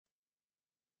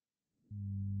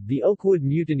The Oakwood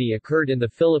mutiny occurred in the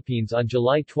Philippines on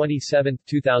July 27,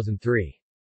 2003.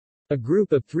 A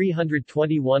group of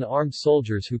 321 armed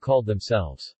soldiers who called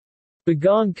themselves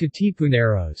Bagong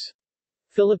Katipuneros,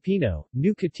 Filipino,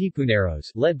 New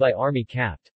Katipuneros, led by Army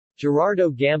Capt. Gerardo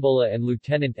Gambola and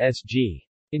Lieutenant S.G.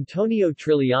 Antonio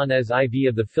Trillanes IV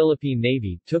of the Philippine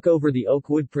Navy, took over the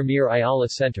Oakwood Premier Ayala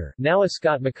Center, now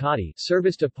Ascot Makati,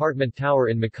 serviced apartment tower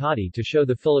in Makati to show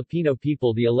the Filipino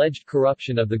people the alleged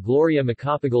corruption of the Gloria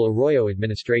Macapagal Arroyo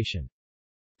administration.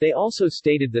 They also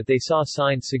stated that they saw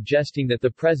signs suggesting that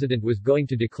the president was going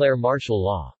to declare martial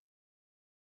law.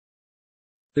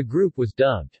 The group was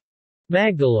dubbed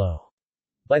Magdalo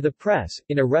by the press,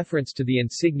 in a reference to the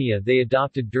insignia they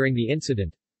adopted during the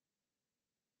incident,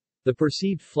 the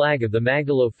perceived flag of the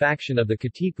Magdalo faction of the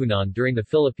Katipunan during the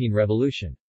Philippine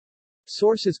Revolution.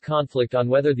 Sources conflict on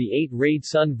whether the 8-rayed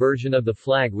sun version of the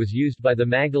flag was used by the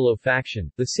Magdalo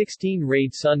faction, the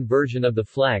 16-rayed sun version of the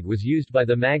flag was used by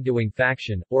the Magdiwang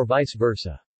faction, or vice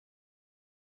versa.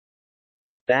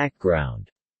 Background.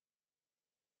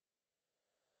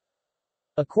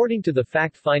 According to the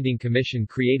fact-finding commission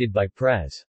created by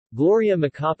Pres. Gloria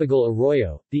Macapagal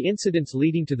Arroyo, the incidents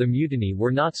leading to the mutiny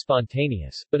were not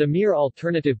spontaneous, but a mere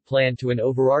alternative plan to an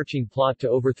overarching plot to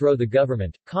overthrow the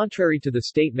government, contrary to the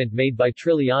statement made by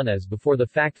Trillanes before the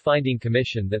fact-finding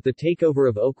commission that the takeover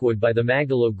of Oakwood by the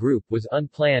Magdalo Group was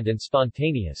unplanned and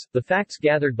spontaneous. The facts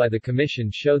gathered by the commission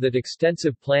show that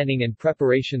extensive planning and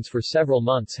preparations for several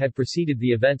months had preceded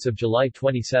the events of July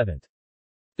 27.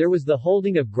 There was the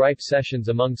holding of gripe sessions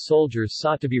among soldiers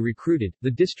sought to be recruited, the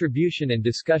distribution and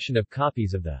discussion of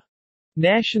copies of the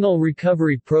National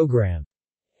Recovery Program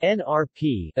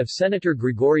NRP of Senator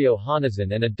Gregorio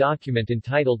Honasan and a document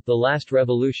entitled The Last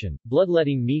Revolution,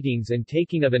 bloodletting meetings and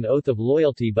taking of an oath of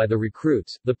loyalty by the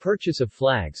recruits, the purchase of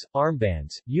flags,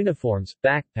 armbands, uniforms,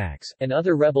 backpacks, and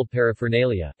other rebel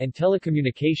paraphernalia, and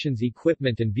telecommunications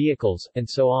equipment and vehicles, and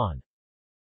so on.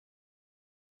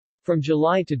 From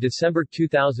July to December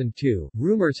 2002,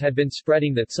 rumors had been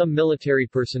spreading that some military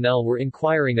personnel were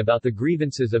inquiring about the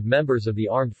grievances of members of the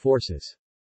armed forces.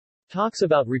 Talks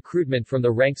about recruitment from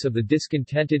the ranks of the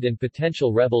discontented and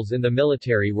potential rebels in the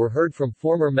military were heard from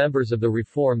former members of the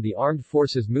Reform the Armed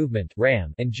Forces Movement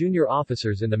 (RAM) and junior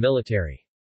officers in the military.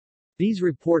 These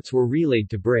reports were relayed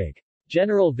to Brig.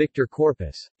 General Victor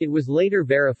Corpus. It was later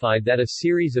verified that a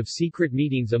series of secret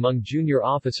meetings among junior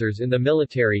officers in the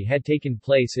military had taken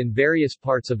place in various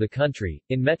parts of the country,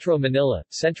 in Metro Manila,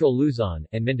 Central Luzon,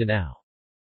 and Mindanao.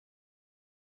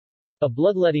 A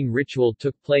bloodletting ritual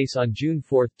took place on June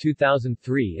 4,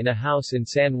 2003 in a house in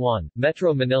San Juan,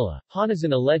 Metro Manila.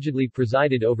 Honasan allegedly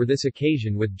presided over this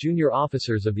occasion with junior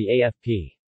officers of the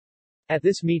AFP. At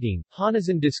this meeting,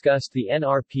 Honasan discussed the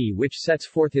NRP, which sets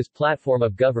forth his platform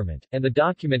of government, and the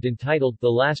document entitled The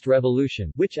Last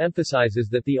Revolution, which emphasizes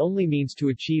that the only means to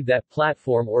achieve that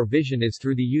platform or vision is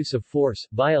through the use of force,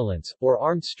 violence, or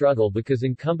armed struggle because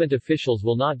incumbent officials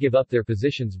will not give up their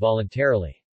positions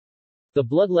voluntarily. The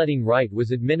bloodletting rite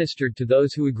was administered to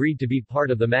those who agreed to be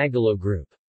part of the Magdalo Group.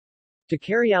 To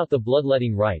carry out the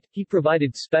bloodletting rite, he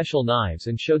provided special knives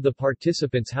and showed the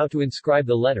participants how to inscribe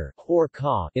the letter, or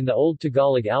ka, in the Old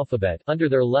Tagalog alphabet, under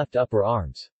their left upper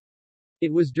arms. It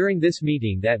was during this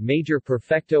meeting that Major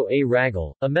Perfecto A.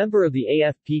 Ragal, a member of the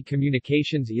AFP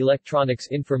Communications Electronics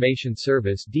Information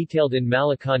Service detailed in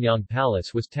Malacañang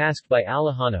Palace, was tasked by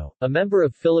Alejano, a member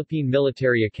of Philippine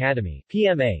Military Academy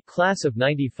PMA, class of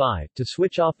 95, to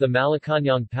switch off the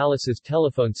Malacañang Palace's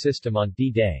telephone system on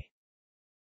D-Day.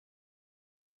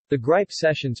 The gripe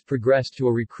sessions progressed to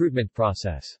a recruitment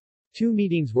process. 2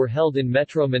 meetings were held in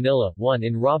Metro Manila, one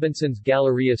in Robinson's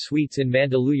Galleria Suites in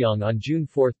Mandaluyong on June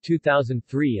 4,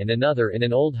 2003 and another in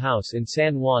an old house in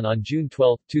San Juan on June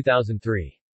 12,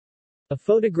 2003. A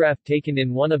photograph taken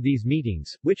in one of these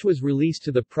meetings, which was released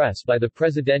to the press by the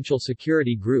Presidential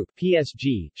Security Group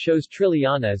PSG, shows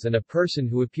Trillanes and a person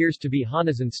who appears to be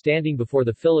Honasan standing before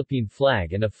the Philippine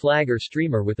flag and a flag or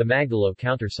streamer with the Magdalo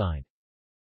countersign.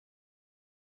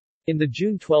 In the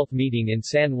June 12 meeting in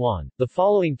San Juan, the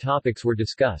following topics were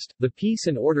discussed: the peace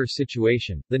and order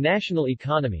situation, the national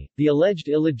economy, the alleged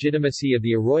illegitimacy of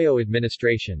the Arroyo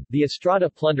administration, the Estrada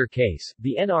plunder case,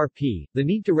 the NRP, the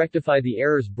need to rectify the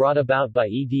errors brought about by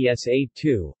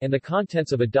EDSA-2, and the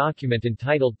contents of a document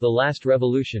entitled The Last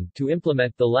Revolution. To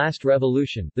implement The Last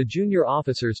Revolution, the junior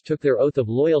officers took their oath of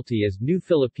loyalty as new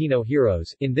Filipino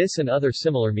heroes, in this and other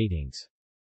similar meetings.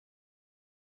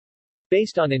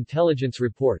 Based on intelligence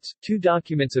reports, 2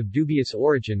 documents of dubious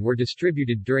origin were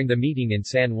distributed during the meeting in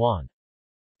San Juan.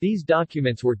 These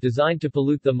documents were designed to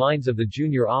pollute the minds of the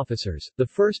junior officers. The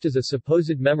first is a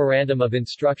supposed Memorandum of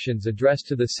Instructions addressed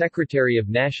to the Secretary of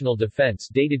National Defense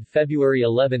dated February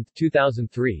 11,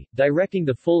 2003, directing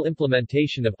the full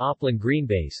implementation of Oplan Green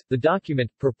Base. The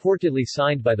document, purportedly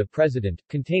signed by the President,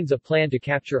 contains a plan to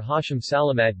capture Hashim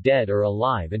Salamat dead or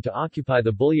alive and to occupy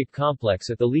the Bulyak complex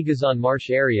at the Ligazon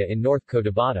Marsh area in North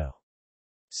Cotabato.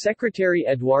 Secretary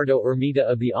Eduardo Ermita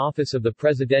of the Office of the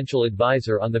Presidential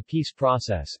Advisor on the Peace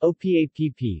Process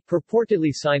OPAPP, purportedly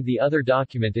signed the other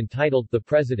document entitled The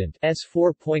President's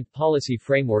Four-Point Policy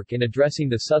Framework in Addressing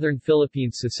the Southern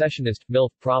Philippines Secessionist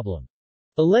MILF Problem.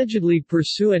 Allegedly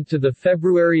pursuant to the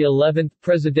February 11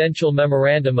 Presidential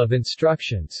Memorandum of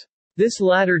Instructions. This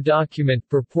latter document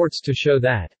purports to show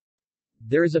that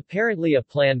there is apparently a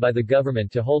plan by the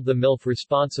government to hold the MILF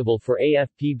responsible for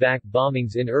AFP-backed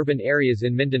bombings in urban areas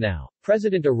in Mindanao.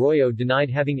 President Arroyo denied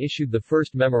having issued the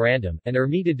first memorandum, and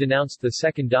Ermita denounced the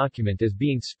second document as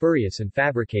being spurious and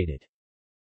fabricated.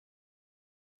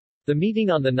 The meeting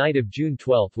on the night of June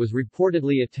 12 was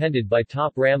reportedly attended by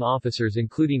top RAM officers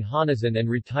including Honazan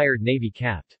and retired Navy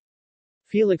Capt.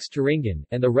 Felix Turingan,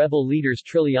 and the rebel leaders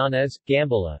Trillanes,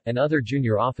 Gambala, and other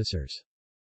junior officers.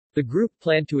 The group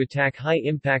planned to attack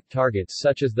high-impact targets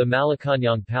such as the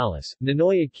Malacañang Palace,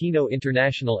 Ninoy Aquino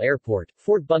International Airport,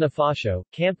 Fort Bonifacio,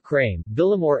 Camp Crame,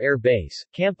 Villamor Air Base,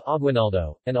 Camp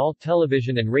Aguinaldo, and all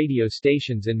television and radio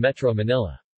stations in Metro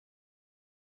Manila.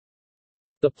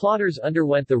 The plotters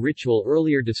underwent the ritual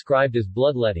earlier described as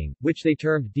bloodletting, which they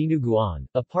termed dinuguan.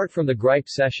 Apart from the gripe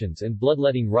sessions and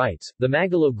bloodletting rites, the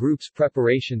Magalo group's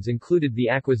preparations included the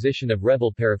acquisition of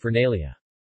rebel paraphernalia.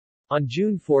 On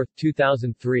June 4,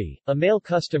 2003, a male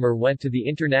customer went to the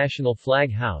International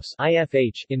Flag House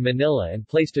 (IFH) in Manila and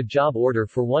placed a job order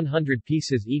for 100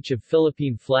 pieces each of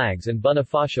Philippine flags and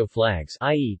Bonifacio flags,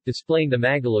 i.e., displaying the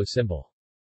Magalo symbol.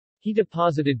 He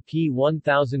deposited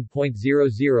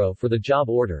P1000.00 for the job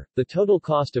order, the total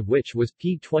cost of which was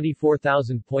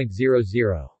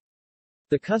P24,000.00.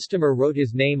 The customer wrote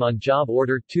his name on job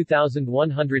order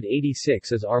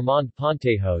 2186 as Armand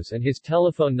Pontejos and his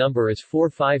telephone number as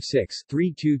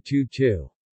 456-3222.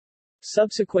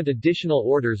 Subsequent additional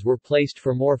orders were placed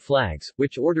for more flags,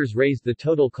 which orders raised the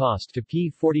total cost to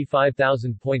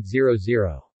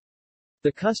P45,000.00.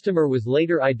 The customer was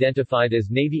later identified as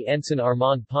Navy Ensign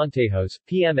Armand Pontejos,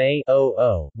 PMA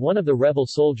 00, one of the rebel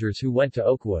soldiers who went to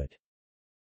Oakwood.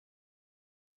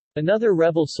 Another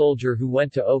rebel soldier who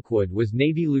went to Oakwood was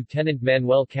Navy Lieutenant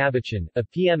Manuel Cabachan, a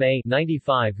PMA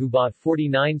 95 who bought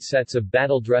 49 sets of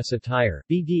battle dress attire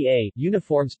BDA,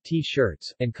 uniforms,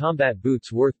 T-shirts, and combat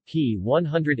boots worth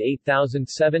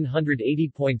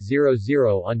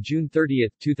P108,780.00 on June 30,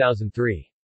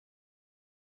 2003.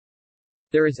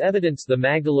 There is evidence the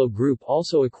Magalo group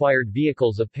also acquired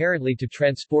vehicles apparently to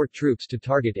transport troops to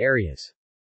target areas.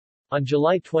 On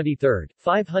July 23,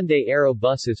 5 Hyundai Aero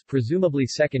buses, presumably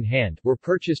second-hand, were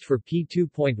purchased for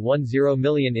P2.10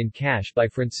 million in cash by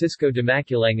Francisco de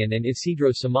Maculangan and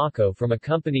Isidro Samaco from a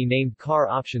company named Car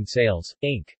Option Sales,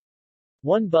 Inc.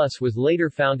 One bus was later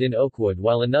found in Oakwood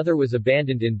while another was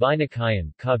abandoned in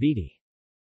Binakayan, Cavite.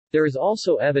 There is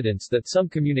also evidence that some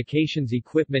communications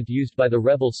equipment used by the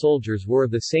rebel soldiers were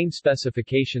of the same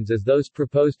specifications as those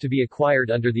proposed to be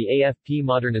acquired under the AFP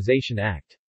Modernization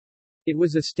Act. It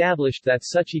was established that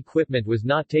such equipment was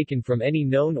not taken from any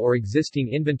known or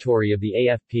existing inventory of the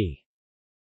AFP.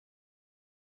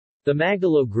 The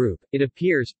Magalo Group, it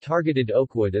appears, targeted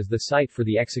Oakwood as the site for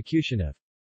the execution of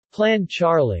Plan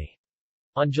Charlie.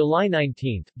 On July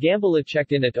 19, Gambala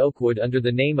checked in at Oakwood under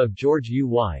the name of George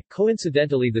Uy,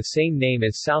 coincidentally the same name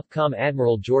as Southcom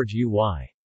Admiral George Uy.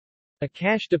 A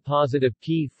cash deposit of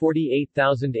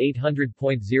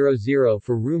P48,800.00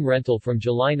 for room rental from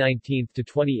July 19 to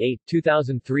 28,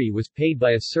 2003 was paid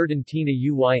by a certain Tina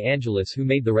Uy Angeles who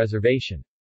made the reservation.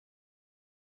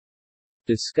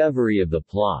 Discovery of the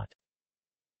plot.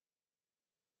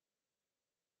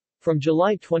 From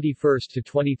July 21 to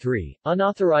 23,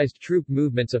 unauthorized troop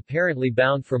movements apparently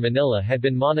bound for Manila had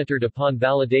been monitored upon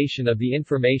validation of the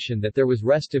information that there was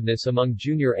restiveness among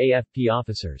junior AFP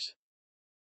officers.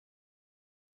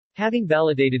 Having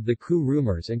validated the coup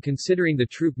rumors and considering the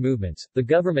troop movements, the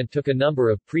government took a number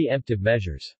of preemptive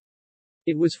measures.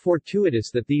 It was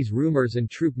fortuitous that these rumors and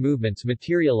troop movements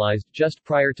materialized just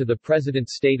prior to the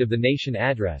President's State of the Nation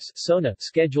address (SONA)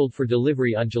 scheduled for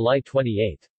delivery on July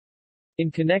 28.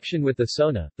 In connection with the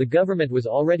SONA, the government was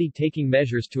already taking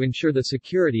measures to ensure the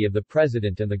security of the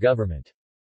President and the government.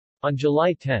 On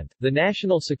July 10, the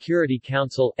National Security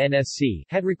Council (NSC)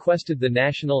 had requested the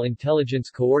National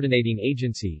Intelligence Coordinating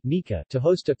Agency (NICA) to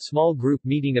host a small group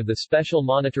meeting of the Special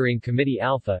Monitoring Committee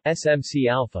Alpha (SMC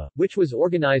Alpha), which was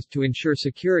organized to ensure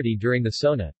security during the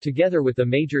SONA, together with the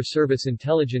major service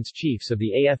intelligence chiefs of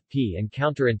the AFP and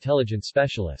counterintelligence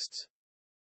specialists.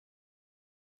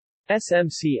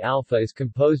 SMC Alpha is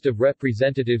composed of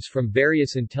representatives from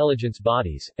various intelligence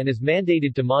bodies, and is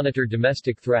mandated to monitor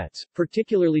domestic threats,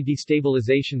 particularly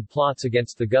destabilization plots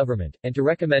against the government, and to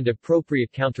recommend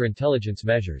appropriate counterintelligence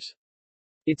measures.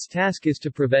 Its task is to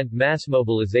prevent mass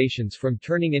mobilizations from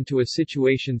turning into a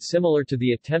situation similar to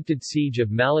the attempted siege of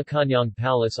Malacañang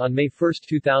Palace on May 1,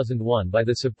 2001 by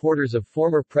the supporters of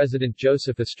former President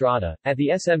Joseph Estrada. At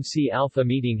the SMC Alpha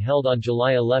meeting held on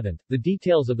July 11, the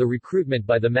details of the recruitment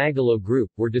by the Magdalo Group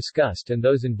were discussed and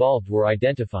those involved were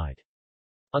identified.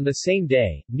 On the same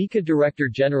day, NICA Director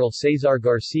General Cesar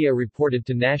Garcia reported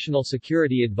to National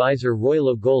Security Advisor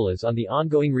Roylo Golas on the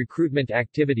ongoing recruitment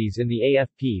activities in the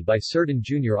AFP by certain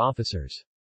junior officers.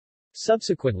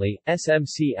 Subsequently,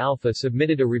 SMC Alpha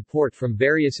submitted a report from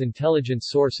various intelligence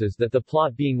sources that the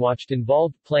plot being watched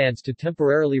involved plans to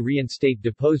temporarily reinstate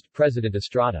deposed President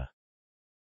Estrada.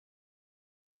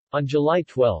 On July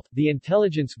 12, the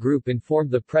intelligence group informed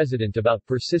the president about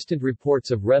persistent reports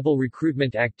of rebel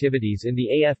recruitment activities in the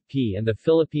AFP and the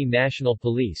Philippine National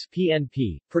Police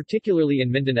 (PNP), particularly in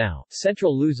Mindanao,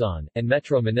 Central Luzon, and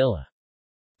Metro Manila.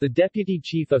 The Deputy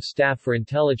Chief of Staff for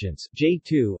Intelligence,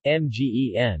 J2,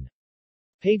 MGEN.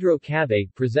 Pedro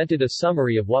Cavite presented a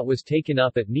summary of what was taken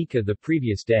up at NICA the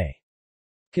previous day.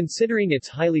 Considering its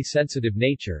highly sensitive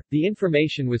nature, the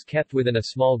information was kept within a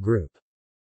small group.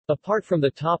 Apart from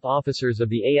the top officers of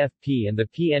the AFP and the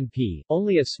PNP,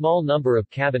 only a small number of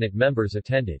cabinet members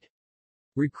attended.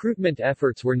 Recruitment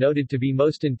efforts were noted to be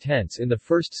most intense in the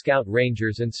 1st Scout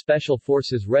Rangers and Special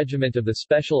Forces Regiment of the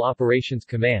Special Operations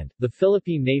Command, the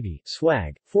Philippine Navy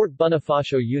SWAG, Fort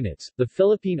Bonifacio units, the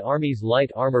Philippine Army's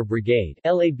Light Armor Brigade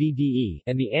LABDE,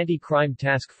 and the Anti-Crime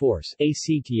Task Force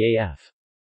ACTAF.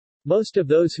 Most of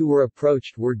those who were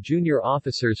approached were junior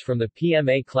officers from the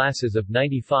PMA classes of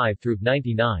 95 through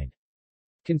 99.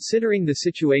 Considering the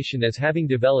situation as having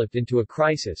developed into a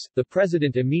crisis, the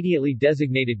president immediately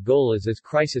designated Golas as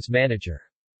crisis manager.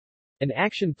 An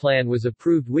action plan was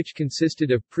approved which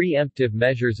consisted of preemptive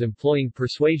measures employing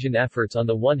persuasion efforts on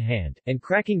the one hand, and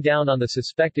cracking down on the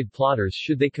suspected plotters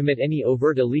should they commit any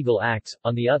overt illegal acts,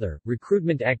 on the other.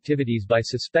 Recruitment activities by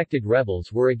suspected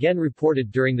rebels were again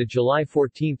reported during the July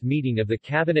 14 meeting of the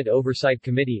Cabinet Oversight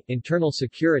Committee, Internal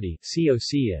Security,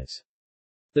 COCIAS.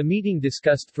 The meeting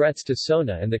discussed threats to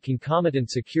SONA and the concomitant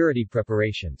security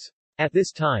preparations. At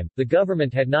this time, the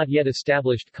government had not yet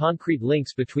established concrete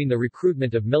links between the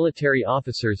recruitment of military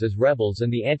officers as rebels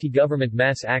and the anti-government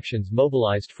mass actions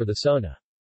mobilized for the SONA.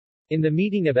 In the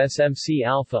meeting of SMC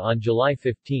Alpha on July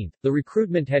 15, the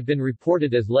recruitment had been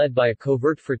reported as led by a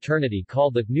covert fraternity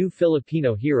called the New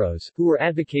Filipino Heroes, who were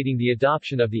advocating the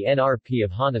adoption of the NRP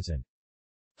of Honasan.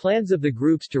 Plans of the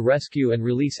groups to rescue and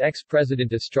release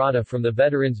ex-President Estrada from the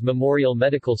Veterans Memorial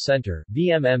Medical Center,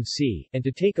 VMMC, and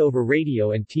to take over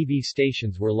radio and TV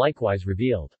stations were likewise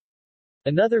revealed.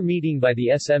 Another meeting by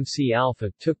the SMC Alpha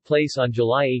took place on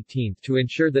July 18 to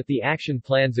ensure that the action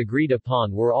plans agreed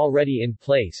upon were already in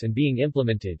place and being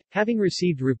implemented. Having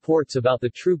received reports about the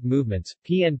troop movements,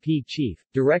 PNP Chief,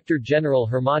 Director General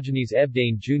Hermogenes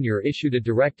Ebdane Jr. issued a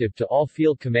directive to all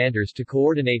field commanders to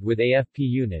coordinate with AFP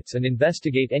units and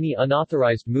investigate any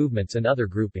unauthorized movements and other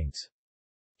groupings.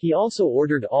 He also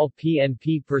ordered all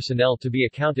PNP personnel to be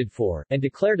accounted for, and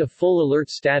declared a full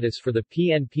alert status for the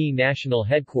PNP National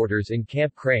Headquarters in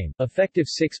Camp Crame, effective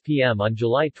 6 p.m. on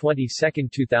July 22,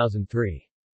 2003.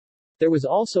 There was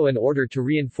also an order to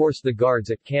reinforce the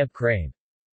guards at Camp Crame.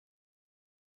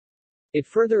 It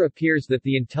further appears that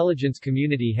the intelligence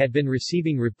community had been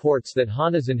receiving reports that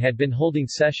Honasan had been holding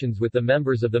sessions with the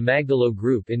members of the Magdalo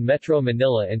Group in Metro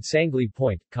Manila and Sangley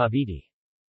Point, Cavite.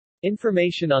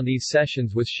 Information on these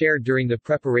sessions was shared during the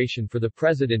preparation for the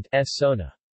President's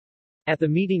SONA. At the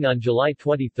meeting on July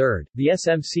 23, the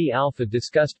SMC Alpha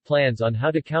discussed plans on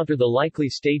how to counter the likely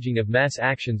staging of mass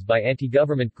actions by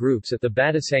anti-government groups at the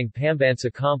Batasang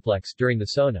Pambansa complex during the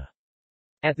SONA.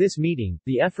 At this meeting,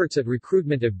 the efforts at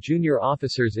recruitment of junior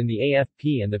officers in the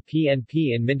AFP and the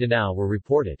PNP in Mindanao were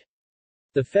reported.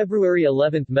 The February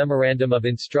 11 Memorandum of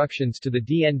Instructions to the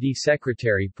DND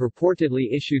Secretary purportedly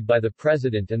issued by the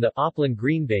President and the Oplan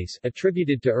Green Base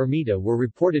attributed to Ermita were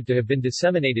reported to have been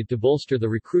disseminated to bolster the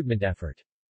recruitment effort.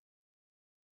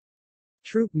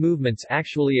 Troop movements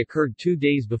actually occurred 2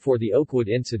 days before the Oakwood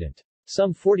incident.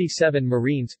 Some 47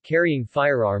 Marines, carrying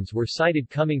firearms were sighted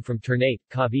coming from Ternate,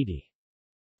 Cavite.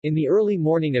 In the early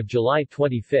morning of July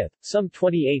 25, some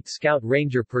 28 Scout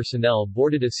Ranger personnel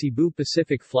boarded a Cebu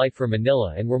Pacific flight for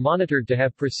Manila and were monitored to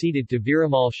have proceeded to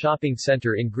Viramal Shopping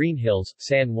Center in Green Hills,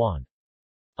 San Juan.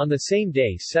 On the same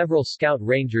day, several Scout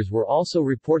Rangers were also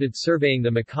reported surveying the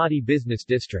Makati Business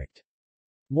District.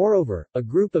 Moreover, a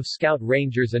group of Scout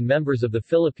Rangers and members of the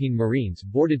Philippine Marines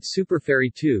boarded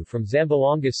Superferry 2 from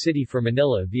Zamboanga City for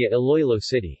Manila via Iloilo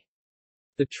City.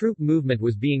 The troop movement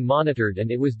was being monitored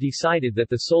and it was decided that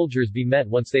the soldiers be met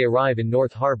once they arrive in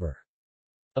North Harbor.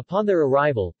 Upon their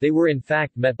arrival, they were in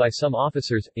fact met by some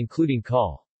officers, including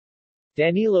Col.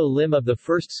 Danilo Lim of the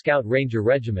 1st Scout Ranger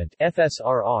Regiment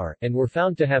FSRR, and were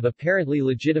found to have apparently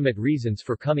legitimate reasons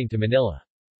for coming to Manila.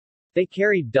 They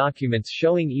carried documents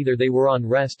showing either they were on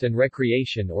rest and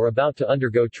recreation or about to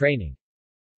undergo training.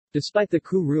 Despite the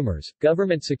coup rumors,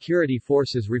 government security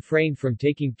forces refrained from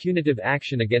taking punitive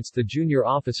action against the junior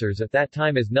officers at that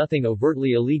time as nothing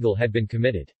overtly illegal had been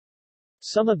committed.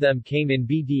 Some of them came in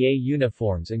BDA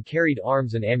uniforms and carried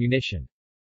arms and ammunition.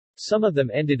 Some of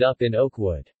them ended up in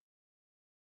Oakwood.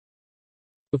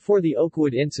 Before the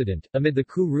Oakwood incident, amid the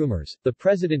coup rumors, the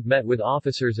president met with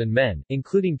officers and men,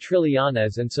 including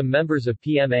Trillanes and some members of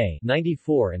PMA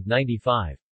 94 and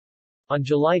 95. On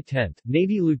July 10,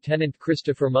 Navy Lieutenant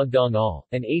Christopher Mugdongal,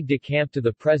 an aide-de-camp to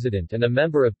the president and a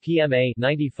member of PMA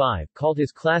 95, called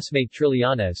his classmate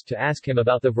Trillanes to ask him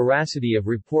about the veracity of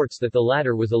reports that the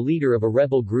latter was a leader of a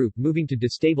rebel group moving to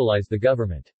destabilize the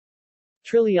government.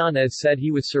 Trillanes said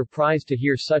he was surprised to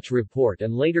hear such report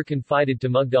and later confided to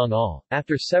Mugdongal,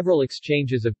 after several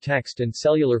exchanges of text and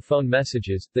cellular phone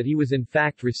messages, that he was in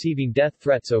fact receiving death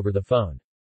threats over the phone.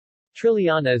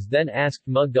 Trillanes then asked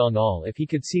Mugdongal if he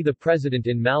could see the president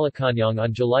in Malacañang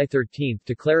on July 13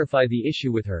 to clarify the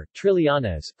issue with her.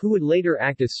 Trillanes, who would later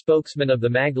act as spokesman of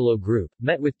the Magdalo Group,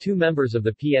 met with two members of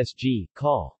the PSG,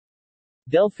 Col.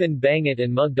 Delfin Bangat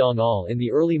and Mugdongal in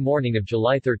the early morning of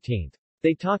July 13.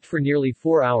 They talked for nearly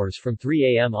 4 hours from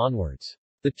 3 a.m. onwards.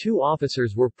 The two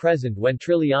officers were present when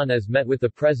Trillanes met with the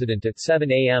president at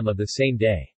 7 a.m. of the same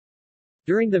day.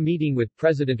 During the meeting with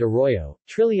President Arroyo,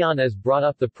 Trillanes brought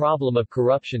up the problem of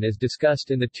corruption as discussed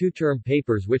in the two-term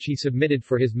papers which he submitted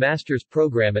for his master's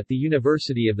program at the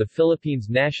University of the Philippines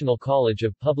National College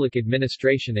of Public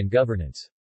Administration and Governance.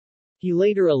 He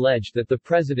later alleged that the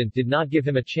president did not give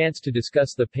him a chance to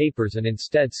discuss the papers and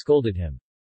instead scolded him.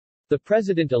 The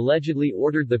president allegedly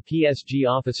ordered the PSG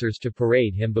officers to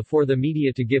parade him before the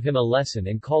media to give him a lesson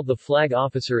and called the flag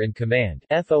officer in command,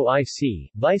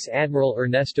 FOIC, Vice Admiral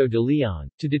Ernesto de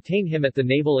Leon, to detain him at the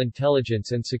Naval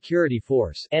Intelligence and Security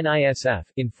Force NISF,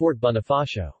 in Fort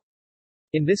Bonifacio.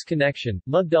 In this connection,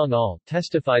 Mugdongal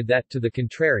testified that, to the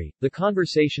contrary, the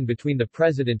conversation between the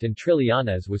president and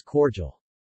Trillanes was cordial.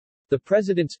 The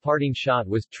president's parting shot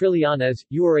was, "Trillanes,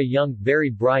 you are a young, very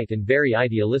bright and very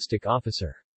idealistic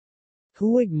officer.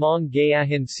 Huwag mong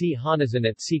gayahin si Honazan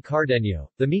at si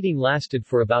Cardenio." The meeting lasted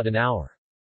for about an hour.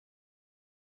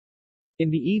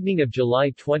 In the evening of July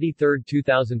 23,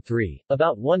 2003,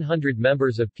 about 100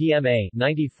 members of PMA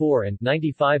 94 and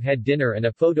 95 had dinner and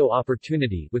a photo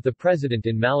opportunity with the president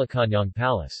in Malacañang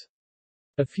Palace.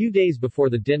 A few days before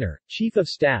the dinner, Chief of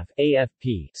Staff,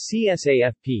 AFP,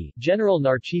 CSAFP, General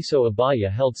Narciso Abaya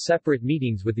held separate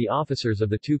meetings with the officers of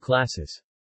the two classes.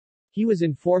 He was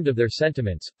informed of their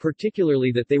sentiments,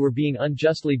 particularly that they were being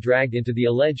unjustly dragged into the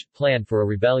alleged plan for a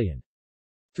rebellion.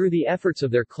 Through the efforts of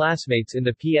their classmates in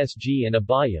the PSG and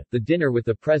Abaya, the dinner with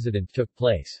the president took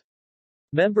place.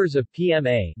 Members of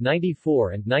PMA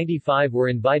 94 and 95 were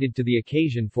invited to the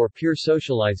occasion for pure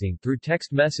socializing through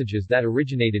text messages that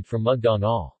originated from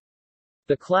Mugdongal.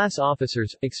 The class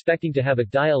officers, expecting to have a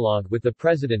dialogue with the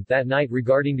president that night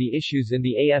regarding the issues in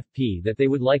the AFP that they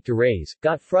would like to raise,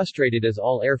 got frustrated as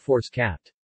all Air Force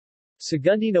Capt.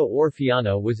 Segundino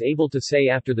Orfiano was able to say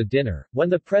after the dinner, when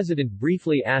the president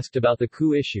briefly asked about the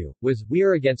coup issue, was, "We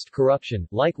are against corruption."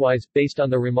 Likewise, based on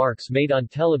the remarks made on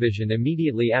television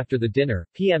immediately after the dinner,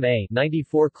 PMA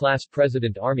 94 class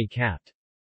President Army Capt.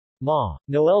 Ma.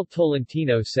 Noel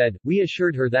Tolentino said, "We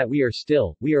assured her that we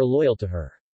are loyal to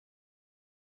her."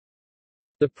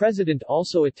 The president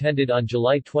also attended on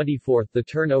July 24 the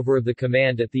turnover of the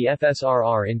command at the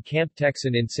FSRR in Camp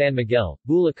Texan in San Miguel,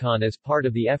 Bulacan as part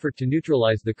of the effort to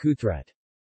neutralize the coup threat.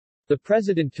 The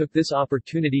president took this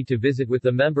opportunity to visit with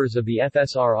the members of the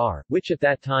FSRR, which at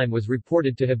that time was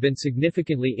reported to have been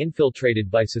significantly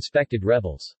infiltrated by suspected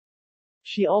rebels.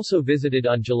 She also visited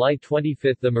on July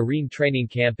 25 the Marine Training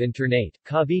Camp in Ternate,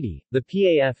 Cavite, the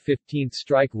PAF 15th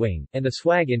Strike Wing, and the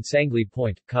SWAG in Sangley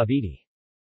Point, Cavite.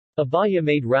 Abaya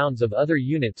made rounds of other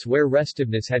units where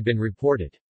restiveness had been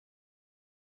reported.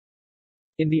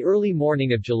 In the early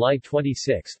morning of July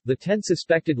 26, the 10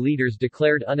 suspected leaders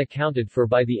declared unaccounted for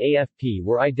by the AFP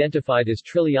were identified as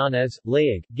Trillanes,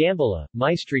 Laig, Gambala,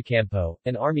 Maestricampo,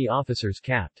 and Army officers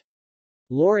Capt.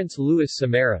 Lawrence Luis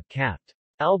Samara, Capt.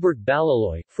 Albert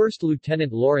Balaloy, 1st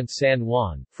Lieutenant Lawrence San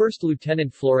Juan, 1st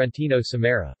Lieutenant Florentino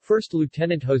Samara, 1st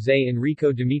Lieutenant Jose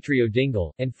Enrico Demetrio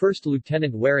Dingle, and 1st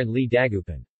Lieutenant Warren Lee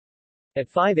Dagupan. At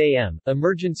 5 a.m.,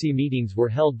 emergency meetings were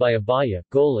held by Abaya,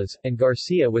 Golas, and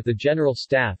Garcia with the general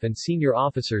staff and senior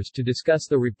officers to discuss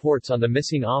the reports on the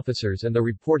missing officers and the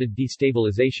reported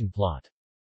destabilization plot.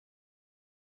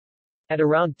 At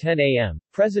around 10 a.m.,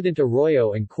 President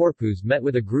Arroyo and Corpus met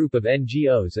with a group of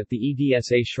NGOs at the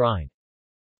EDSA shrine.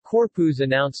 Corpus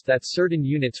announced that certain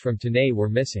units from Tanay were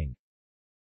missing.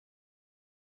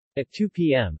 At 2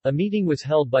 p.m., a meeting was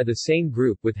held by the same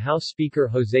group with House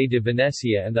Speaker José de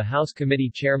Venecia and the House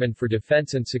Committee Chairman for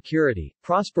Defense and Security,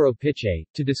 Prospero Piche,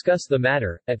 to discuss the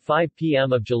matter. At 5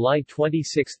 p.m. of July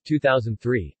 26,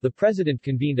 2003, the President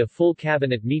convened a full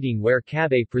cabinet meeting where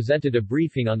Cabe presented a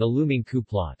briefing on the looming coup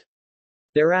plot.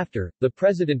 Thereafter, the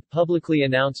President publicly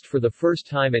announced for the first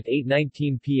time at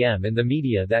 8:19 p.m. in the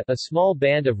media that a small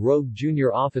band of rogue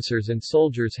junior officers and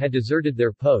soldiers had deserted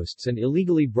their posts and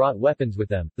illegally brought weapons with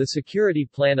them. The security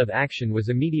plan of action was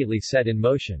immediately set in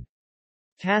motion.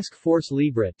 Task Force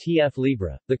Libre (TF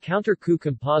Libre), the counter-coup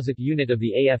composite unit of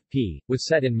the AFP, was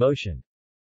set in motion.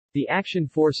 The action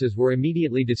forces were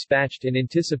immediately dispatched in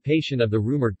anticipation of the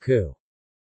rumored coup.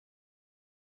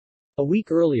 A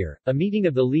week earlier, a meeting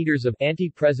of the leaders of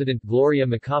anti-President Gloria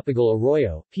Macapagal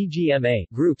Arroyo (PGMA)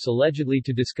 groups allegedly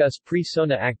to discuss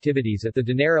pre-SONA activities at the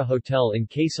Dinera Hotel in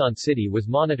Quezon City was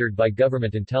monitored by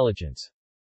government intelligence.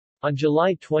 On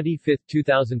July 25,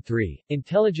 2003,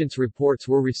 intelligence reports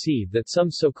were received that some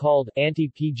so-called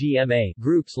anti-PGMA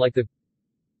groups like the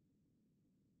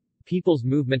People's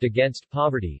Movement Against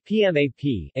Poverty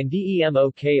 (PMAP) and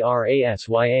DEMOKRASYA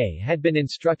had been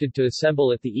instructed to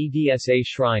assemble at the EDSA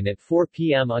shrine at 4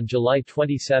 p.m. on July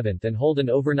 27 and hold an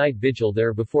overnight vigil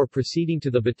there before proceeding to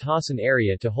the Batasan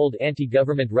area to hold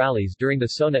anti-government rallies during the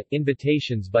SONA.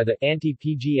 Invitations by the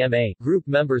anti-PGMA group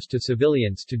members to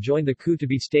civilians to join the coup to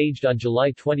be staged on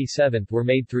July 27 were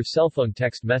made through cellphone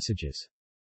text messages.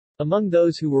 Among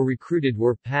those who were recruited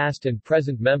were past and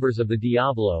present members of the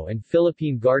Diablo and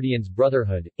Philippine Guardians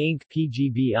Brotherhood, Inc.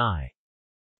 PGBI.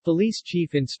 Police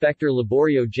Chief Inspector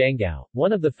Laborio Jangao,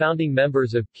 one of the founding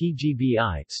members of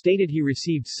PGBI, stated he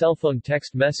received cellphone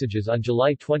text messages on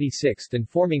July 26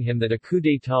 informing him that a coup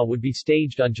d'état would be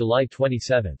staged on July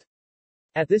 27.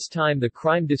 At this time the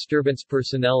crime disturbance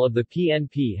personnel of the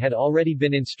PNP had already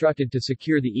been instructed to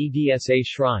secure the EDSA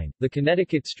shrine, the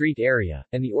Connecticut Street area,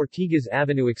 and the Ortigas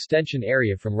Avenue extension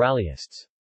area from rallyists.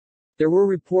 There were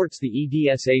reports the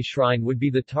EDSA shrine would be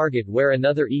the target where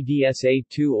another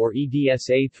EDSA-2 or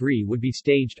EDSA-3 would be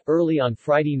staged. Early on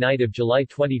Friday night of July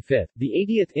 25, the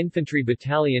 80th Infantry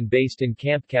Battalion based in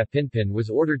Camp Capinpin was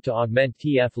ordered to augment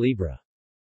TF Libre.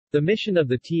 The mission of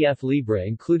the TF Libre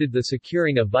included the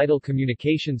securing of vital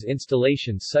communications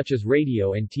installations such as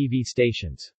radio and TV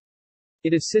stations.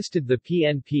 It assisted the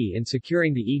PNP in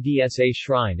securing the EDSA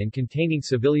shrine and containing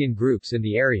civilian groups in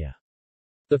the area.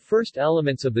 The first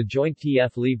elements of the joint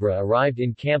TF Libre arrived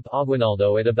in Camp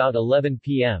Aguinaldo at about 11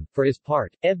 p.m. For his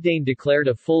part, Ebdane declared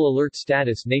a full alert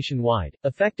status nationwide,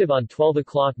 effective on 12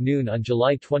 noon on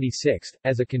July 26,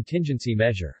 as a contingency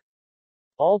measure.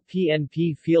 All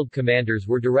PNP field commanders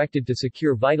were directed to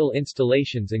secure vital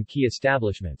installations and key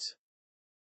establishments.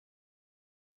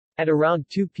 At around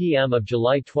 2 p.m. of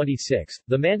July 26,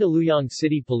 the Mandaluyong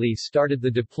City Police started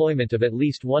the deployment of at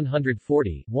least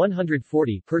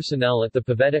 140 personnel at the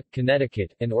Pavetta,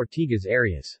 Connecticut, and Ortigas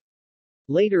areas.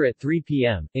 Later at 3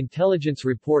 p.m., intelligence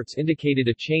reports indicated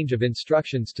a change of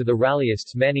instructions to the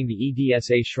rallyists manning the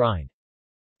EDSA shrine.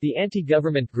 The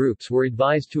anti-government groups were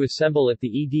advised to assemble at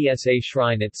the EDSA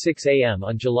shrine at 6 a.m.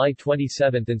 on July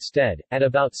 27 instead. At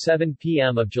about 7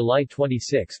 p.m. of July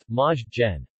 26, Maj.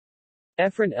 Gen.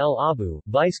 Efren L. Abu,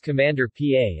 Vice Commander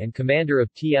PA and Commander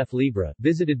of TF Libre,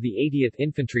 visited the 80th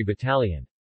Infantry Battalion.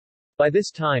 By this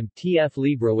time, TF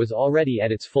Libre was already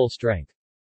at its full strength.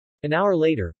 An hour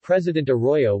later, President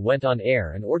Arroyo went on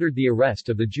air and ordered the arrest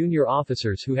of the junior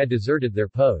officers who had deserted their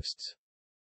posts.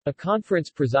 A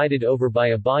conference presided over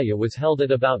by Abaya was held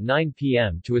at about 9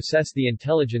 p.m. to assess the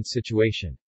intelligence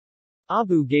situation.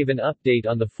 Abu gave an update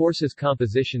on the force's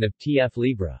composition of TF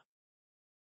Libre.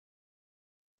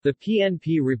 The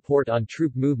PNP report on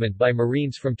troop movement by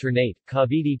Marines from Ternate,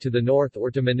 Cavite to the north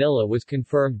or to Manila was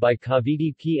confirmed by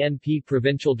Cavite PNP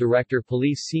Provincial Director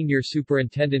Police Senior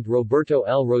Superintendent Roberto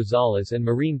L. Rosales and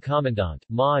Marine Commandant,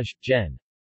 Maj. Gen.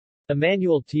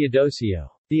 Emmanuel Teodosio.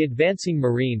 The advancing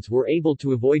Marines were able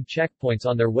to avoid checkpoints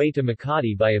on their way to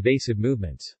Makati by evasive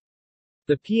movements.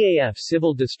 The PAF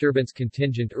Civil Disturbance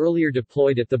Contingent earlier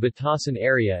deployed at the Batasan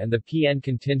area and the PN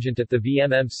contingent at the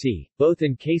VMMC, both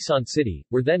in Quezon City,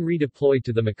 were then redeployed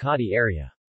to the Makati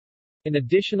area. An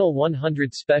additional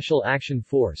 100 Special Action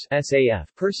Force (SAF)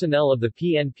 personnel of the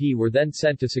PNP were then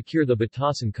sent to secure the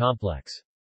Batasan complex.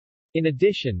 In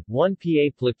addition, one PA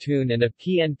platoon and a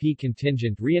PNP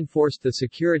contingent reinforced the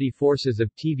security forces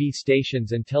of TV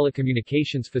stations and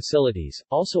telecommunications facilities.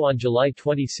 Also on July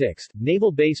 26,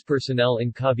 Naval Base personnel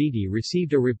in Cavite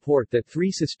received a report that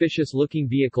 3 suspicious-looking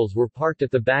vehicles were parked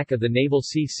at the back of the Naval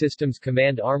Sea Systems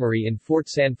Command Armory in Fort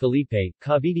San Felipe,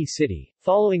 Cavite City,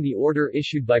 following the order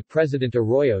issued by President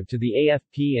Arroyo to the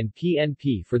AFP and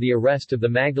PNP for the arrest of the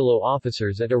Magdalo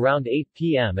officers at around 8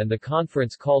 p.m. and the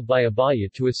conference called by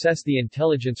Abaya to assess the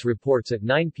intelligence reports at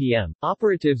 9 p.m.,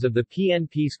 operatives of the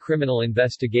PNP's Criminal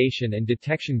Investigation and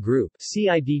Detection Group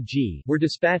 (CIDG) were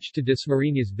dispatched to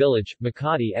Dasmariñas Village,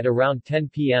 Makati at around 10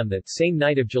 p.m. that same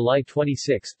night of July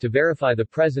 26 to verify the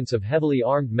presence of heavily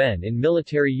armed men in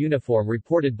military uniform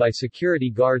reported by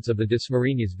security guards of the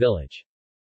Dasmariñas Village.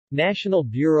 National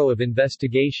Bureau of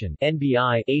Investigation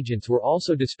 (NBI) agents were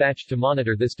also dispatched to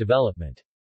monitor this development.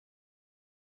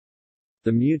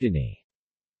 The mutiny.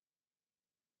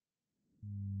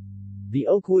 The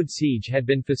Oakwood siege had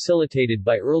been facilitated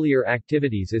by earlier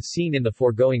activities as seen in the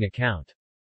foregoing account.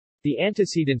 The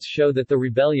antecedents show that the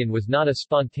rebellion was not a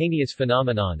spontaneous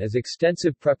phenomenon as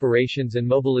extensive preparations and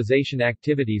mobilization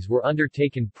activities were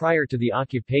undertaken prior to the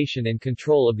occupation and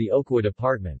control of the Oakwood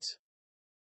apartments.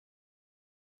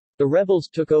 The rebels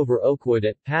took over Oakwood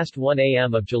at past 1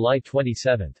 a.m. of July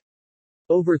 27.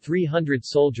 Over 300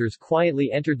 soldiers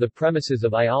quietly entered the premises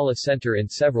of Ayala Center in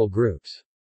several groups.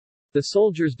 The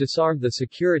soldiers disarmed the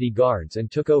security guards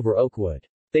and took over Oakwood.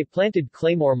 They planted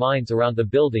claymore mines around the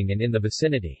building and in the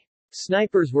vicinity.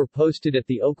 Snipers were posted at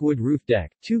the Oakwood roof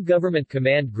deck. 2 government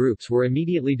command groups were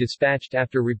immediately dispatched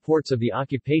after reports of the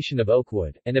occupation of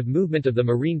Oakwood, and of movement of the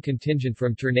Marine contingent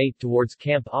from Ternate towards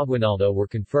Camp Aguinaldo were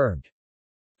confirmed.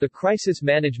 The crisis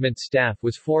management staff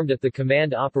was formed at the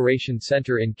Command Operations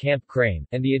Center in Camp Crame,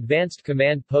 and the advanced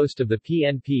command post of the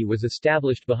PNP was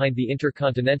established behind the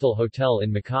Intercontinental Hotel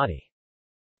in Makati.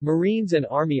 Marines and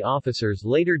Army officers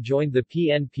later joined the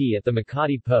PNP at the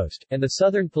Makati post, and the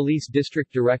Southern Police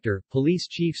District Director, Police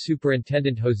Chief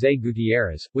Superintendent Jose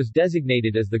Gutierrez, was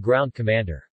designated as the ground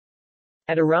commander.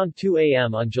 At around 2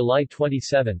 a.m. on July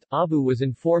 27, Abu was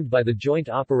informed by the Joint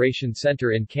Operations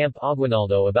Center in Camp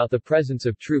Aguinaldo about the presence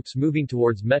of troops moving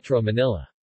towards Metro Manila.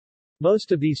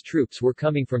 Most of these troops were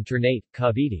coming from Ternate,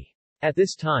 Cavite. At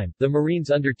this time, the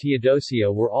Marines under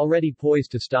Teodosio were already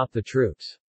poised to stop the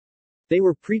troops. They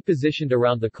were pre-positioned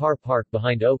around the car park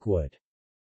behind Oakwood.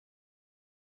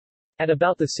 At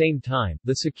about the same time,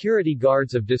 the security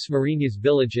guards of Dasmariñas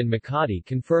Village in Makati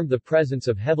confirmed the presence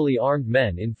of heavily armed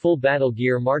men in full battle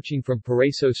gear marching from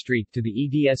Paraíso Street to the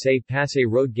EDSA Pasay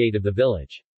Road gate of the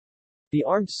village. The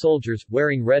armed soldiers,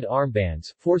 wearing red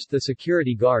armbands, forced the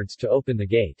security guards to open the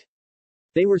gate.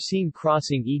 They were seen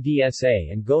crossing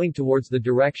EDSA and going towards the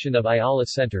direction of Ayala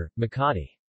Center,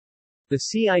 Makati. The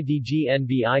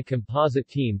CIDG-NBI composite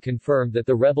team confirmed that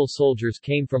the rebel soldiers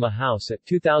came from a house at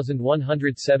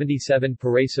 2177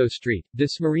 Paraíso Street,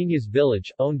 Dasmariñas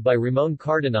Village, owned by Ramon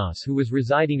Cardenas, who was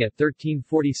residing at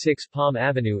 1346 Palm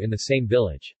Avenue in the same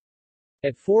village.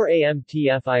 At 4 a.m.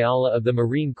 TF Ayala of the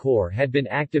Marine Corps had been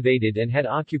activated and had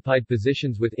occupied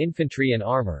positions with infantry and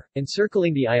armor,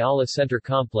 encircling the Ayala Center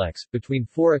complex. Between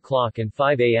 4 o'clock and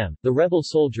 5 a.m., the rebel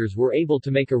soldiers were able to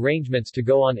make arrangements to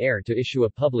go on air to issue a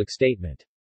public statement.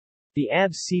 The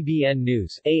ABS-CBN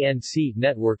News ANC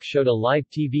network showed a live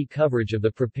TV coverage of the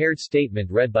prepared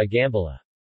statement read by Gambala.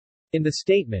 In the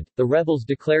statement, the rebels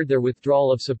declared their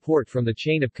withdrawal of support from the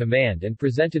chain of command and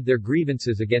presented their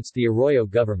grievances against the Arroyo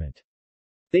government.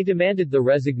 They demanded the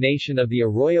resignation of the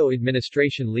Arroyo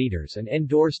administration leaders and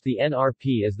endorsed the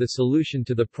NRP as the solution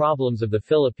to the problems of the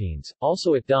Philippines.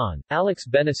 Also at dawn, Alex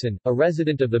Benison, a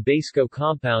resident of the Basco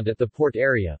compound at the port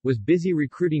area, was busy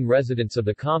recruiting residents of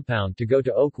the compound to go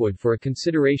to Oakwood for a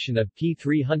consideration of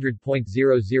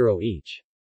P300.00 each.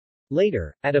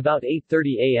 Later, at about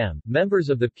 8:30 a.m., members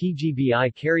of the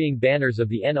PGBI carrying banners of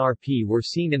the NRP were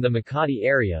seen in the Makati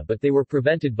area, but they were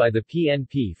prevented by the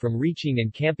PNP from reaching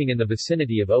and camping in the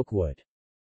vicinity of Oakwood.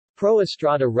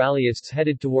 Pro-Estrada rallyists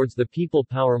headed towards the People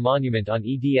Power Monument on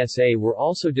EDSA were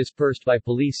also dispersed by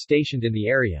police stationed in the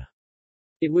area.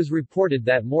 It was reported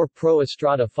that more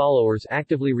pro-Estrada followers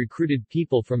actively recruited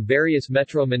people from various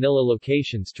Metro Manila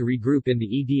locations to regroup in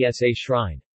the EDSA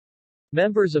shrine.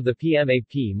 Members of the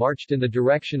PMAP marched in the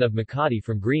direction of Makati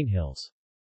from Green Hills.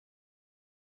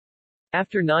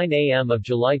 After 9 a.m. of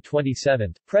July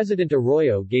 27, President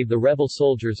Arroyo gave the rebel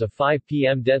soldiers a 5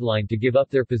 p.m. deadline to give up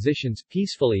their positions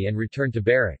peacefully and return to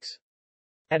barracks.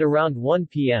 At around 1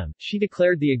 p.m., she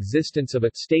declared the existence of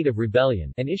a state of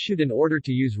rebellion and issued an order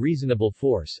to use reasonable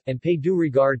force and pay due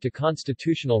regard to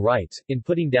constitutional rights in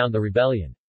putting down the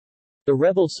rebellion. The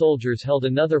rebel soldiers held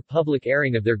another public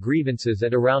airing of their grievances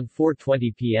at around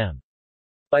 4:20 p.m.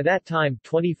 By that time,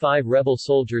 25 rebel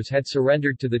soldiers had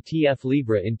surrendered to the TF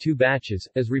Libre in 2 batches,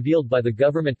 as revealed by the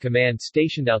government command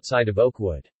stationed outside of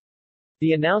Oakwood.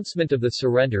 The announcement of the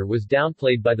surrender was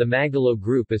downplayed by the Magdalo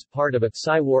Group as part of a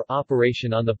Psy-war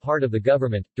operation on the part of the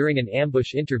government, during an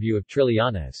ambush interview of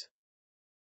Trillanes.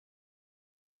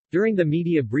 During the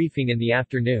media briefing in the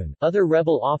afternoon, other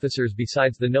rebel officers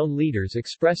besides the known leaders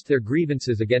expressed their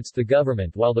grievances against the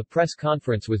government while the press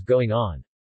conference was going on.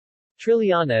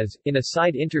 Trillanes, in a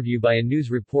side interview by a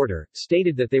news reporter,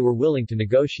 stated that they were willing to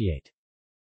negotiate.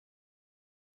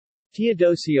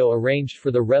 Teodosio arranged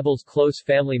for the rebels' close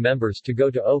family members to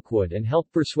go to Oakwood and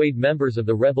help persuade members of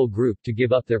the rebel group to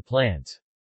give up their plans.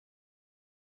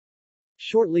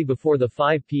 Shortly before the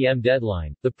 5 p.m.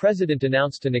 deadline, the president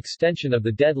announced an extension of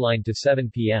the deadline to 7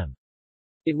 p.m.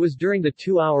 It was during the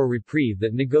 2-hour reprieve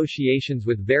that negotiations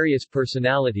with various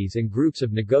personalities and groups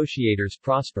of negotiators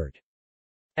prospered.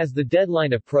 As the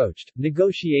deadline approached,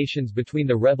 negotiations between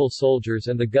the rebel soldiers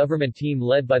and the government team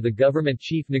led by the government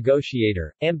chief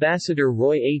negotiator, Ambassador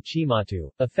Roy A.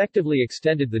 Chimatu, effectively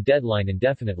extended the deadline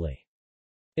indefinitely.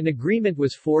 An agreement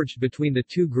was forged between the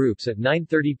two groups at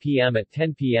 9:30 p.m. At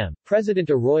 10 p.m., President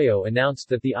Arroyo announced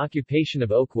that the occupation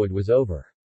of Oakwood was over.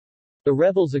 The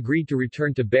rebels agreed to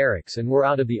return to barracks and were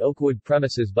out of the Oakwood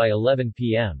premises by 11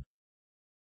 p.m.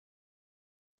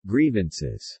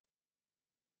 Grievances.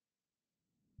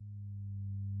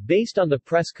 Based on the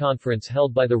press conference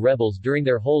held by the rebels during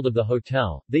their hold of the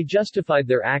hotel, they justified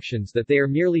their actions that they are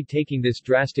merely taking this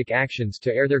drastic actions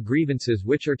to air their grievances,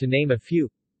 which are, to name a few: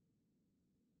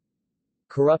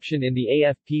 corruption in the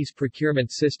AFP's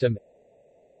procurement system,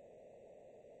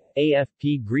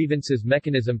 AFP grievances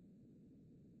mechanism,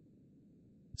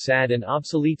 sad and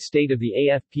obsolete state of the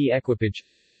AFP equipage,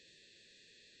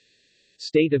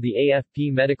 state of the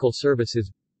AFP medical services,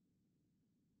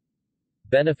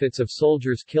 benefits of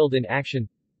soldiers killed in action,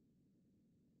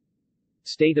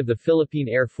 state of the Philippine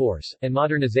Air Force, and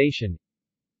modernization,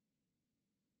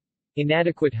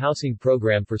 inadequate housing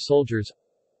program for soldiers,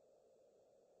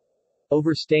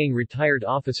 overstaying retired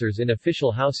officers in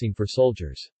official housing for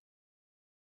soldiers.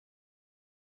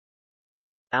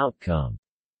 Outcome.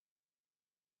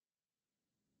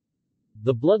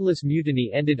 The bloodless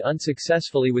mutiny ended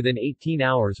unsuccessfully within 18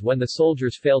 hours when the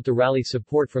soldiers failed to rally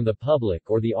support from the public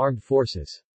or the armed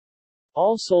forces.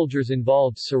 All soldiers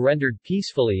involved surrendered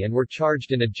peacefully and were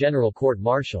charged in a general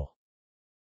court-martial.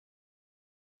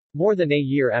 More than a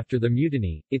year after the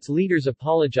mutiny, its leaders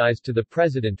apologized to the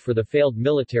president for the failed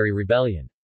military rebellion.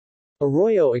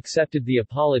 Arroyo accepted the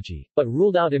apology, but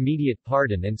ruled out immediate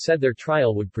pardon and said their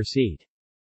trial would proceed.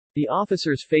 The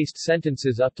officers faced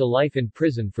sentences up to life in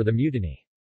prison for the mutiny.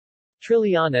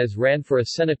 Trillanes ran for a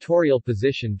senatorial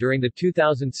position during the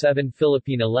 2007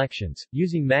 Philippine elections,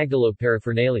 using Magdalo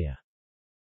paraphernalia.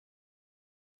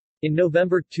 In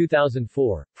November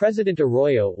 2004, President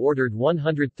Arroyo ordered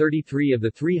 133 of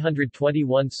the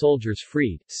 321 soldiers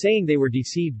freed, saying they were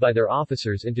deceived by their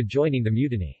officers into joining the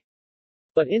mutiny.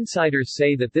 But insiders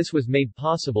say that this was made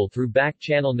possible through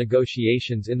back-channel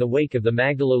negotiations in the wake of the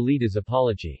Magdalo leader's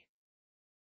apology.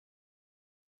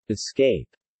 Escape.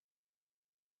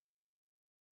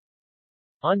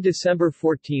 On December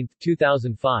 14,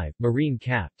 2005, Marine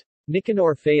Capt.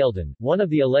 Nicanor Faelden, one of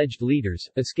the alleged leaders,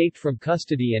 escaped from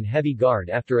custody and heavy guard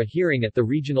after a hearing at the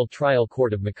Regional Trial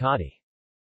Court of Makati.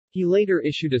 He later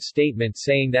issued a statement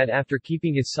saying that after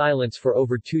keeping his silence for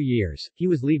over 2 years, he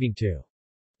was leaving to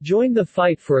join the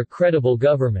fight for a credible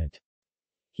government.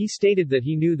 He stated that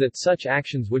he knew that such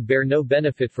actions would bear no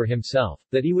benefit for himself,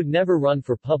 that he would never run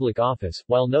for public office,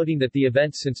 while noting that the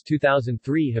events since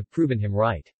 2003 have proven him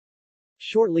right.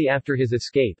 Shortly after his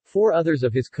escape, 4 others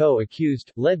of his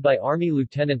co-accused, led by Army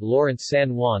Lieutenant Lawrence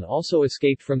San Juan, also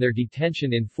escaped from their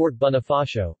detention in Fort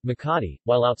Bonifacio, Makati.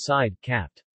 While outside,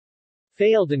 Capt.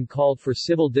 Faelden called for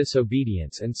civil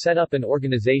disobedience and set up an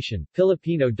organization,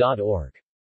 Filipino.org.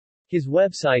 His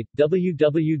website,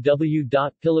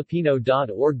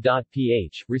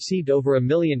 www.pilipino.org.ph, received over 1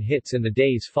 million hits in the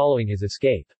days following his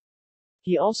escape.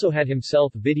 He also had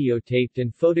himself videotaped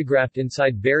and photographed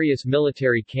inside various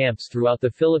military camps throughout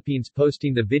the Philippines,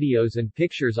 posting the videos and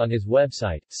pictures on his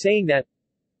website, saying that,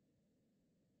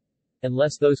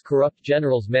 "Unless those corrupt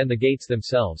generals man the gates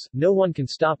themselves, no one can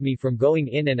stop me from going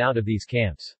in and out of these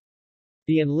camps.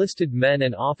 The enlisted men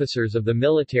and officers of the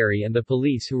military and the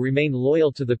police who remain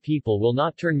loyal to the people will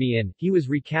not turn me in." He was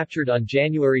recaptured on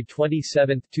January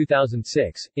 27,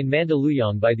 2006, in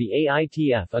Mandaluyong by the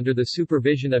AITF under the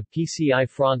supervision of PCI.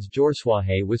 Franz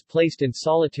Jorswahe was placed in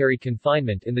solitary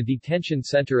confinement in the detention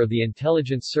center of the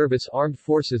Intelligence Service Armed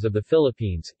Forces of the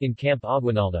Philippines, in Camp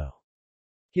Aguinaldo.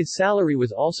 His salary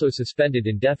was also suspended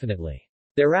indefinitely.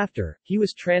 Thereafter, he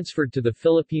was transferred to the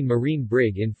Philippine Marine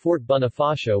Brig in Fort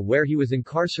Bonifacio, where he was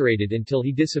incarcerated until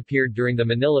he disappeared during the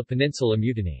Manila Peninsula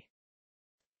Mutiny.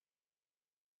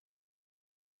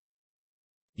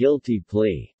 Guilty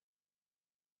plea.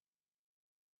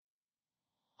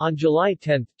 On July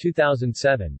 10,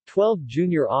 2007, 12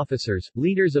 junior officers,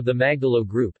 leaders of the Magdalo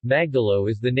Group, Magdalo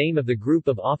is the name of the group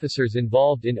of officers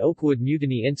involved in Oakwood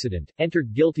mutiny incident,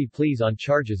 entered guilty pleas on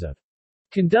charges of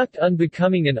conduct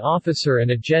unbecoming an officer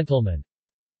and a gentleman.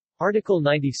 Article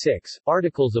 96,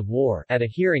 Articles of War, at a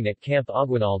hearing at Camp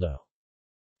Aguinaldo.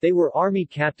 They were Army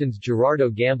Captains Gerardo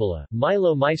Gambala,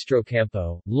 Milo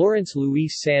Maestrocampo, Lawrence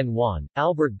Luis San Juan,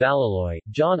 Albert Balaloy,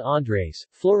 John Andres,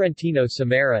 Florentino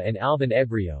Samara and Alvin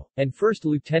Ebrio, and First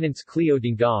Lieutenants Cleo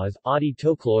Dingaz, Adi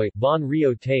Tocloy, Von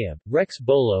Rio Tayeb, Rex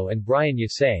Bolo and Brian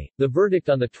Yasay. The verdict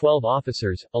on the 12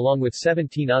 officers, along with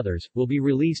 17 others, will be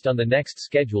released on the next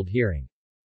scheduled hearing.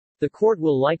 The court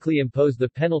will likely impose the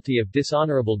penalty of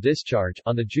dishonorable discharge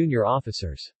on the junior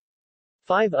officers.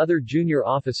 5 other junior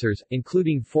officers,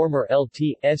 including former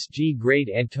LT.SG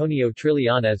grade Antonio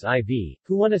Trillanes IV,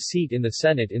 who won a seat in the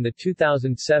Senate in the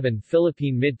 2007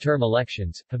 Philippine midterm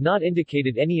elections, have not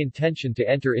indicated any intention to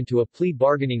enter into a plea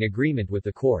bargaining agreement with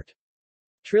the court.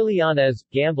 Trillanes,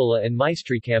 Gambala and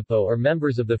Maestrocampo are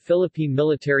members of the Philippine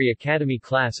Military Academy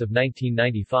class of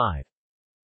 1995.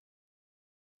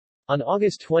 On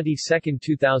August 22,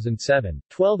 2007,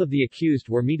 12 of the accused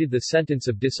were meted the sentence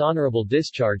of dishonorable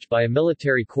discharge by a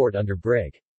military court under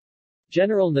Brig.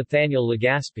 General Nathaniel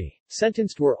Legaspi.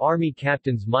 Sentenced were Army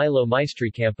Captains Milo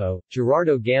Maestrocampo,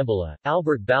 Gerardo Gambala,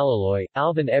 Albert Balaloy,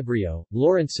 Alvin Ebrio,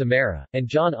 Lawrence Samara, and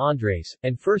John Andres,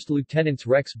 and First Lieutenants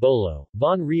Rex Bolo,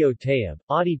 Von Rio Tayeb,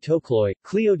 Adi Tocloy,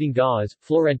 Cleo Dingaz,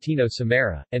 Florentino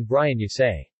Samara, and Brian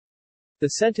Yasay.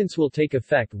 The sentence will take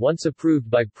effect once approved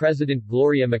by President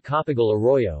Gloria Macapagal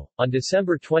Arroyo. On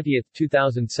December 20,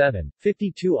 2007,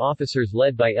 52 officers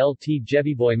led by LT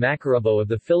Jeviboy Macarabo of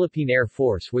the Philippine Air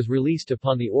Force was released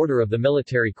upon the order of the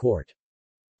military court.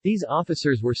 These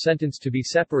officers were sentenced to be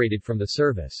separated from the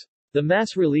service. The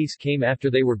mass release came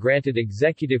after they were granted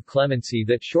executive clemency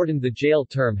that shortened the jail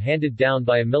term handed down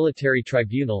by a military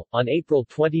tribunal. On April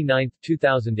 29,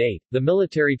 2008, the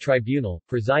military tribunal,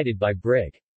 presided by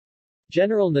Brig.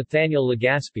 General Nathaniel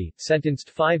Legaspi,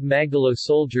 sentenced 5 Magdalo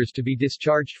soldiers to be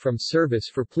discharged from service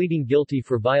for pleading guilty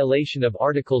for violation of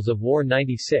Articles of War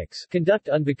 96, conduct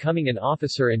unbecoming an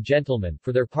officer and gentleman,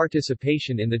 for their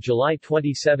participation in the July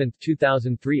 27,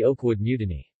 2003 Oakwood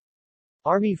Mutiny.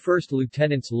 Army First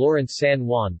Lieutenants Lawrence San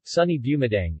Juan, Sonny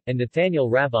Bumadang, and Nathaniel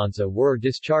Rabonza were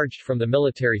discharged from the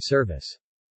military service.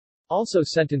 Also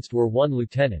sentenced were 1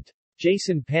 Lieutenant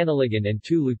Jason Panaligan and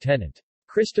 2 Lieutenant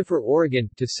Christopher Oregon,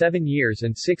 to 7 years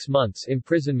and 6 months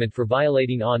imprisonment for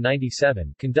violating AW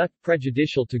 97, conduct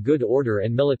prejudicial to good order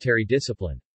and military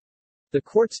discipline. The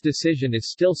court's decision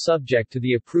is still subject to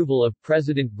the approval of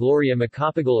President Gloria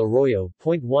Macapagal Arroyo.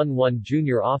 11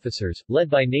 Junior officers, led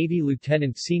by Navy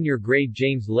Lieutenant Senior Grade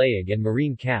James Laig and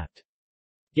Marine Capt.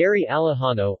 Gary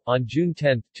Alejano, on June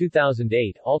 10,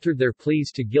 2008 altered their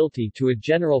pleas to guilty to a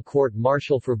general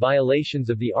court-martial for violations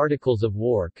of the Articles of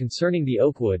War concerning the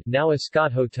Oakwood, now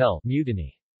Ascot Hotel,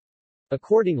 mutiny.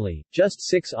 Accordingly, just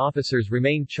 6 officers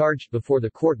remain charged before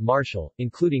the court-martial,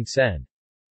 including Sen.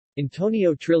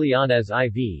 Antonio Trillanes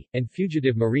IV, and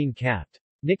fugitive Marine Capt.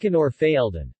 Nicanor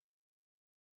Faelden.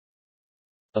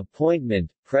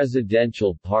 Appointment,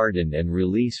 presidential pardon and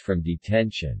release from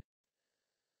detention.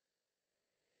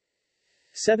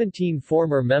 17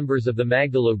 former members of the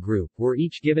Magdalo Group were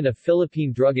each given a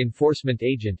Philippine Drug Enforcement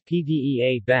Agent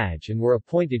 (PDEA) badge and were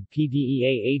appointed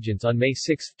PDEA agents on May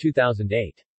 6,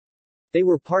 2008. They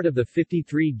were part of the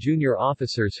 53 junior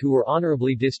officers who were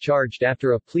honorably discharged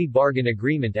after a plea bargain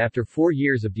agreement after 4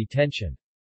 years of detention.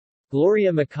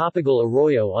 Gloria Macapagal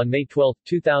Arroyo on May 12,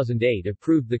 2008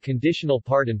 approved the conditional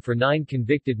pardon for 9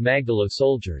 convicted Magdalo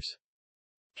soldiers.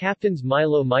 Captains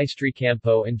Milo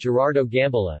Maestricampo and Gerardo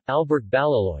Gambola, Albert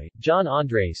Balaloy, John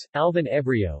Andres, Alvin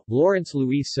Ebrio, Lawrence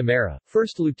Luis Samara,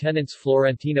 First Lieutenants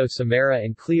Florentino Samara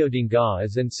and Cleo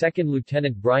Dingaz and Second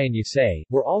Lieutenant Brian Yusay,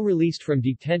 were all released from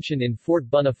detention in Fort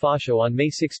Bonifacio on May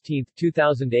 16,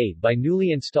 2008 by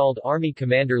newly installed Army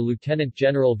Commander Lieutenant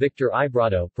General Victor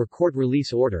Ibrado per court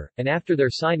release order, and after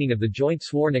their signing of the joint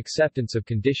sworn acceptance of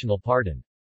conditional pardon.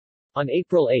 On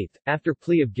April 8, after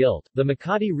plea of guilt, the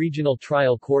Makati Regional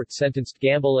Trial Court sentenced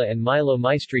Gambola and Milo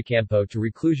Maestricampo to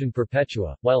reclusion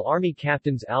perpetua, while Army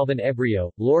Captains Alvin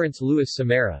Ebrio, Lawrence Luis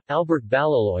Samara, Albert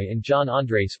Balaloy and John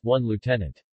Andres, 1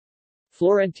 Lieutenant.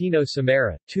 Florentino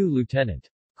Samara, 2 Lieutenant.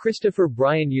 Christopher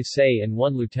Brian Yusay and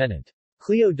 1 Lieutenant.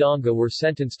 Cleo Donga were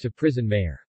sentenced to prison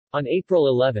mayor. On April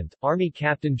 11, Army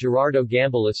Captain Gerardo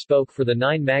Gambola spoke for the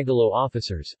 9 Magdalo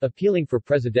officers, appealing for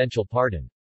presidential pardon.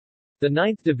 The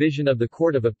 9th Division of the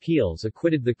Court of Appeals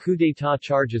acquitted the coup d'état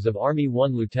charges of Army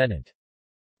 1 Lieutenant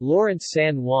Lawrence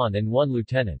San Juan and 1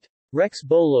 Lieutenant Rex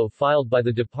Bolo filed by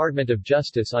the Department of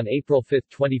Justice on April 5,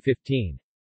 2015.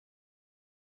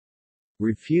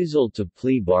 Refusal to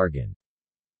plea bargain.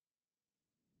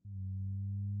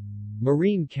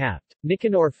 Marine Capt.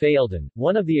 Nicanor Faelden,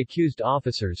 one of the accused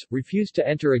officers, refused to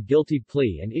enter a guilty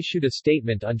plea and issued a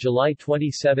statement on July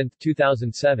 27,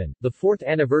 2007, the 4th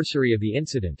anniversary of the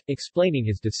incident, explaining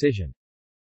his decision.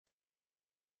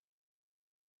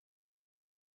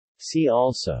 See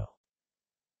also: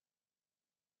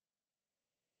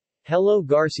 Hello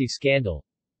Garci Scandal,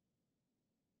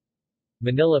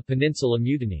 Manila Peninsula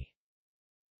Mutiny.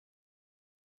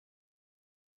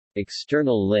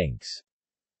 External links: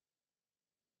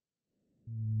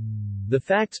 The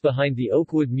facts behind the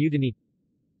Oakwood Mutiny,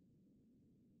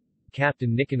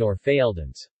 Captain Nicanor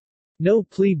Faelden's no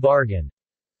plea bargain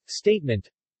statement,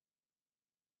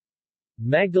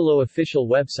 Magdalo official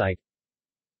website,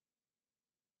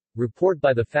 report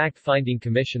by the Fact-Finding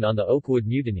Commission on the Oakwood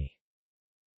Mutiny.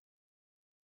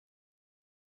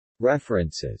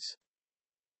 References